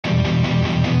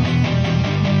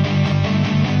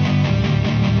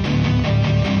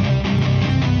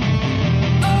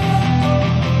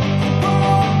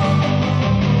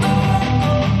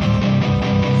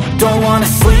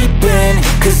been,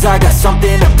 cause I got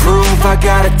something to prove. I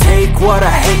gotta take what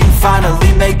I hate and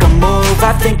finally make a move.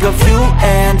 I think of you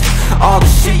and all the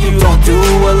shit you don't do.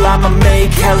 Well, I'ma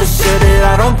make hella sure that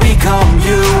I don't become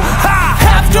you. I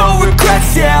have no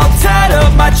regrets, yeah, I'll tie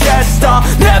up my chest. I'll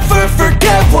never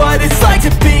forget what it's like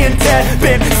to be in debt.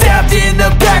 Been stabbed in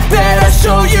the back bed, I'll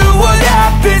show you what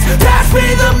happens. Pass me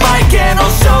the mic and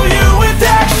I'll show you with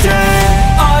action.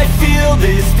 I feel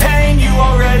this pain, you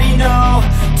already know.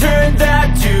 Turn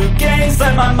that to gains,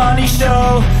 let my money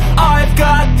show. I've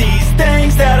got these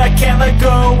things that I can't let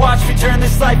go. Watch me turn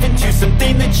this life into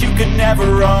something that you could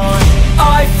never own.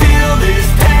 I feel this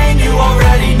pain, you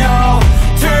already know.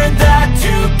 Turn that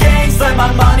to gains, let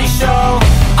my money show.